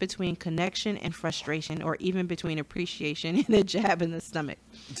difference between connection and frustration, or even between appreciation and a jab in the stomach.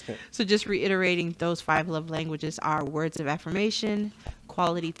 So just reiterating, those 5 love languages are words of affirmation,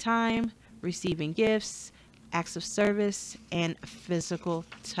 quality time, receiving gifts, acts of service, and physical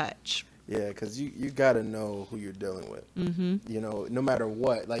touch. Yeah, because you got to know who you're dealing with. Mm-hmm. You know, no matter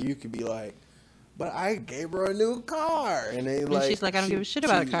what. Like, you could be like, but I gave her a new car. And she's like, I don't give a shit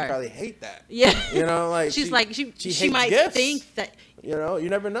about a car. She probably hate that. Yeah. You know, like, she might gifts. think that. You know, you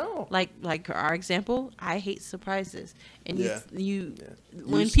never know. Like our example, I hate surprises. And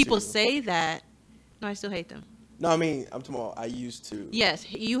when Used people to. say that, no, I still hate them. No, I mean, I'm talking about I used to.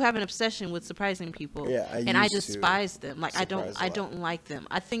 Yes, you have an obsession with surprising people. Yeah, I despise them. Like I don't like them.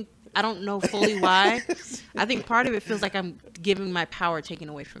 I don't know fully why. I think part of it feels like I'm giving my power taken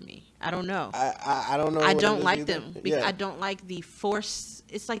away from me. I don't know. I don't know. I don't like either. them. Because I don't like the force.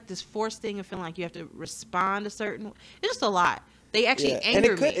 It's like this force thing of feeling like you have to respond a certain. It's just a lot. They actually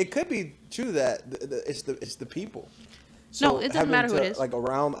anger me. It could be true that it's the people. So no, it doesn't matter who it is. Like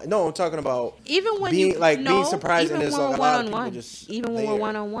around. No, I'm talking about even when being being surprised. Even and when we're one-on-one. Even when we're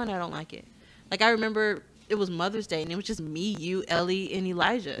one-on-one, I don't like it. Like I remember. It was Mother's Day, and it was just me, you, Ellie, and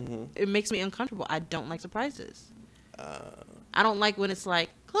Elijah. Mm-hmm. It makes me uncomfortable. I don't like surprises. I don't like when it's like,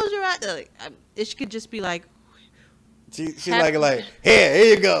 close your eyes. It could just be like... She's like,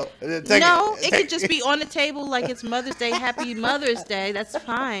 here you go. It could just be on the table like it's Mother's Day. Happy Mother's Day. That's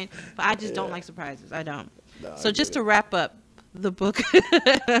fine. But I just don't like surprises. I don't. No, so just to wrap up the book,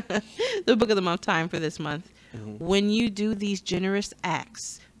 the book of the month time for this month. Mm-hmm. When you do these generous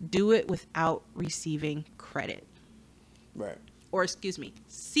acts, do it without receiving credit. Right. Or, excuse me,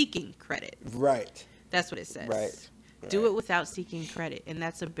 seeking credit. Right. That's what it says. Right. Do it without seeking credit, and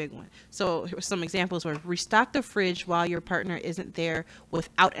that's a big one. So some examples were restock the fridge while your partner isn't there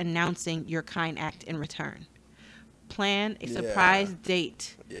without announcing your kind act in return. Plan a surprise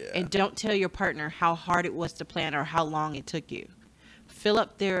date, and don't tell your partner how hard it was to plan or how long it took you. Fill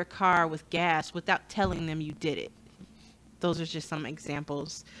up their car with gas without telling them you did it. Those are just some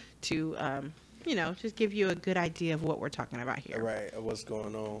examples to, just give you a good idea of what we're talking about here. Right, of what's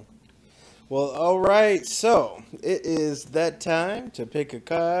going on. Well, all right, so it is that time to pick a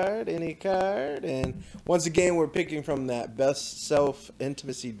card, any card. And once again, we're picking from that BestSelf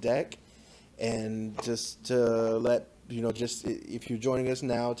Intimacy deck. And just to let just if you're joining us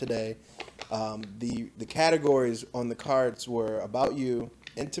now today, the categories on the cards were about you,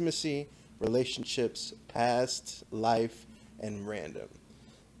 intimacy, relationships, past, life, and random.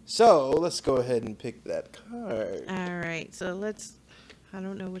 So let's go ahead and pick that card. All right. So I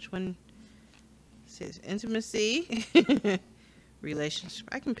don't know which one says intimacy. Relationship.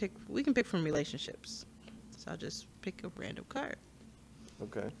 We can pick from relationships. So I'll just pick a random card.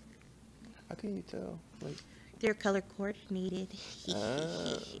 Okay. How can you tell? They're color coordinated.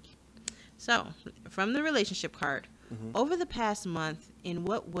 So, from the relationship card, over the past month, in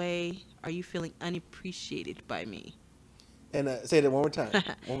what way are you feeling unappreciated by me? And say that one more time.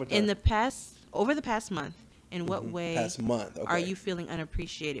 Over the past month, in what way are you feeling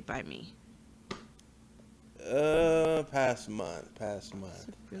unappreciated by me? Past month. That's a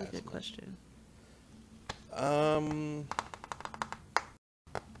really good question.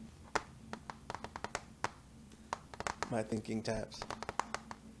 My thinking taps.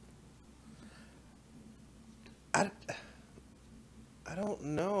 I don't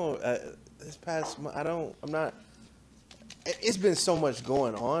know. This past month, I'm not. It's been so much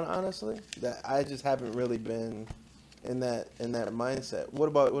going on, honestly, that I just haven't really been in that mindset. What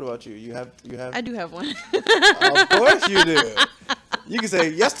about you? You have. I do have one. Of course you do. You can say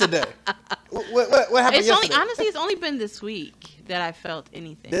yesterday. What happened yesterday? Honestly, it's only been this week that I felt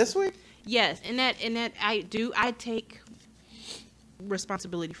anything. This week? Yes, and that I take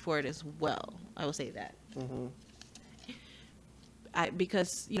responsibility for it as well. I will say that. Mm-hmm.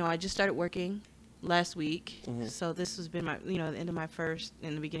 Because I just started working last week, so this has been my the end of my first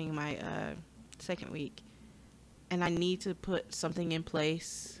and the beginning of my second week, and I need to put something in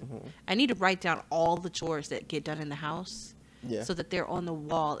place. I need to write down all the chores that get done in the house, Yeah. so that they're on the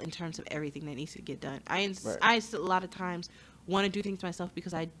wall in terms of everything that needs to get done. I Right. a lot of times want to do things myself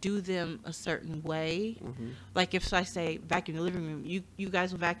because I do them a certain way. Like if I say vacuum the living room, you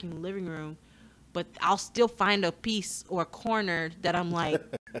guys will vacuum the living room, but I'll still find a piece or a corner that I'm like,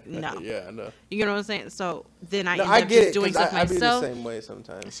 no. Yeah, I know. You know what I'm saying? So then I No, end I up get just it, doing 'cause stuff I be the myself. same way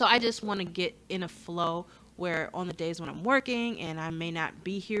sometimes. So I just want to get in a flow where on the days when I'm working and I may not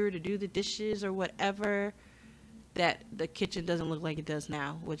be here to do the dishes or whatever, that the kitchen doesn't look like it does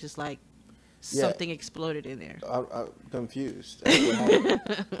now, which is like Yeah. something exploded in there. I'm confused. That's what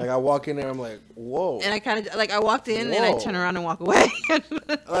happened. Like I walk in there, I'm like, whoa. And I kind of like I walked in and I Whoa. turn around and walk away.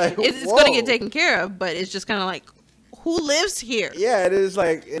 Like, it's going to whoa. get taken care of, but it's just kind of like, who lives here? Yeah, it is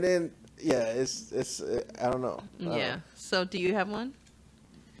like, and then it's I don't know. I don't Yeah. know. So do you have one?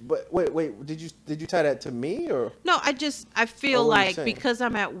 But wait, did you tie that to me or? No, I feel Oh, what are you like saying? because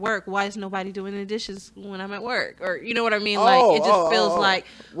I'm at work, why is nobody doing the dishes when I'm at work? Or you know what I mean? Like it just feels like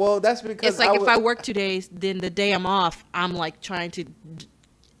Well, that's because it's like if I work 2 days, then the day I'm off, I'm like trying to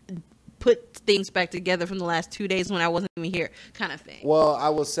put things back together from the last 2 days when I wasn't even here, kind of thing. Well, I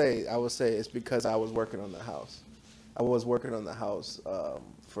will say it's because I was working on the house. I was working on the house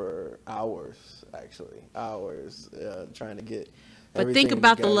for hours, actually, trying to get. But think everything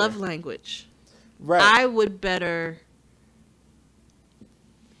about the together. love language. Right. I would better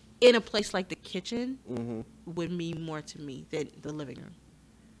in a place like the kitchen would mean more to me than the living room.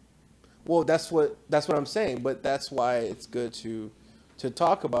 Well, that's what I'm saying, but that's why it's good to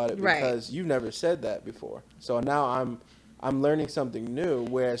talk about it because you've never said that before. So now I'm learning something new.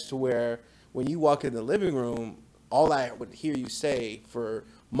 Whereas to where when you walk in the living room, all I would hear you say for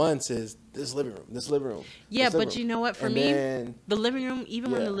months is this living room, this living room. Yeah, this living but room. you know what? For And me, then, the living room,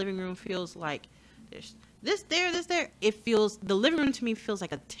 even when Yeah. the living room feels like there's this there, it feels the living room to me feels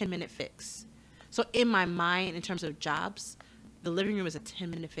like a 10-minute fix. So in my mind, in terms of jobs, the living room is a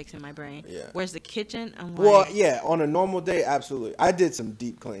 10-minute fix in my brain. Yeah. Whereas the kitchen, I'm like, well, yeah, on a normal day, absolutely. I did some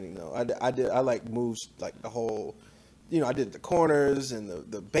deep cleaning though. I like moved like the whole, I did the corners and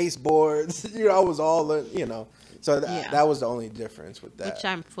the baseboards. I was all in. So that was the only difference with that. which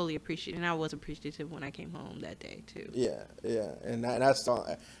I'm fully appreciative, and I was appreciative when I came home that day too. Yeah, and that's all.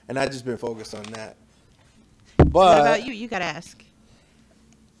 And I just been focused on that. But What about you? You gotta ask.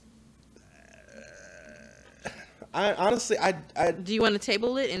 I honestly, Do you want to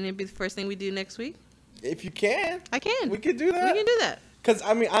table it and it'd be the first thing we do next week? if you can, I can. we could do that. We can do that. Because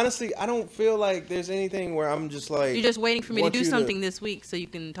I mean, honestly, I don't feel like there's anything where I'm just like You're just waiting for me to want do you something this week so you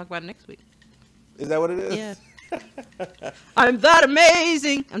can talk about it next week. Is that what it is? Yeah. I'm that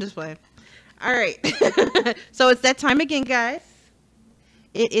amazing. I'm just playing. All right. So it's that time again, guys.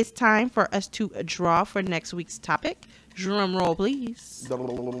 It is time for us to draw for next week's topic. Drum roll, please. Wait,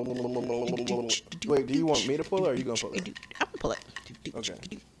 do you want me to pull it or are you gonna pull it? I'm gonna pull it.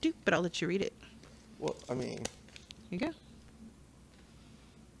 Okay. But I'll let you read it. Well, I mean, Here you go.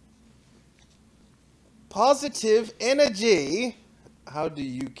 positive energy. How do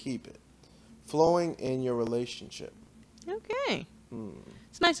you keep it flowing in your relationship? Okay.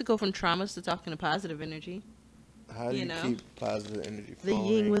 It's nice to go from traumas to talking to positive energy. How do you keep positive energy The flowing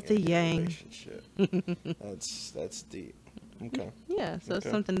yin with the in your yang. relationship? That's deep. Okay. Yeah, so it's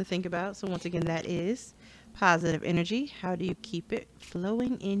Okay. something to think about. So once again, that is positive energy. How do you keep it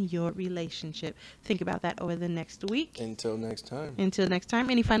flowing in your relationship? Think about that over the next week. Until next time. Until next time,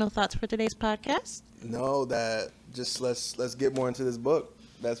 any final thoughts for today's podcast? Know that just let's get more into this book.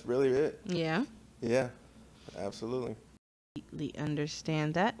 That's really it. Yeah. Yeah. Absolutely. Completely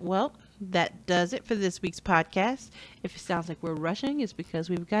understand that. Well, that does it for this week's podcast. If it sounds like we're rushing, it's because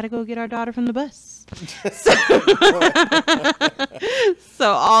we've got to go get our daughter from the bus.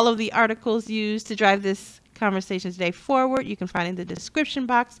 So all of the articles used to drive this conversation today forward, you can find in the description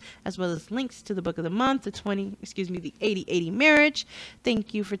box, as well as links to the book of the month, the 80-80 marriage.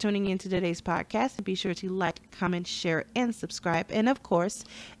 Thank you for tuning in to today's podcast. And be sure to like, comment, share, and subscribe. And of course,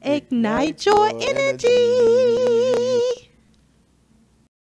 ignite your energy.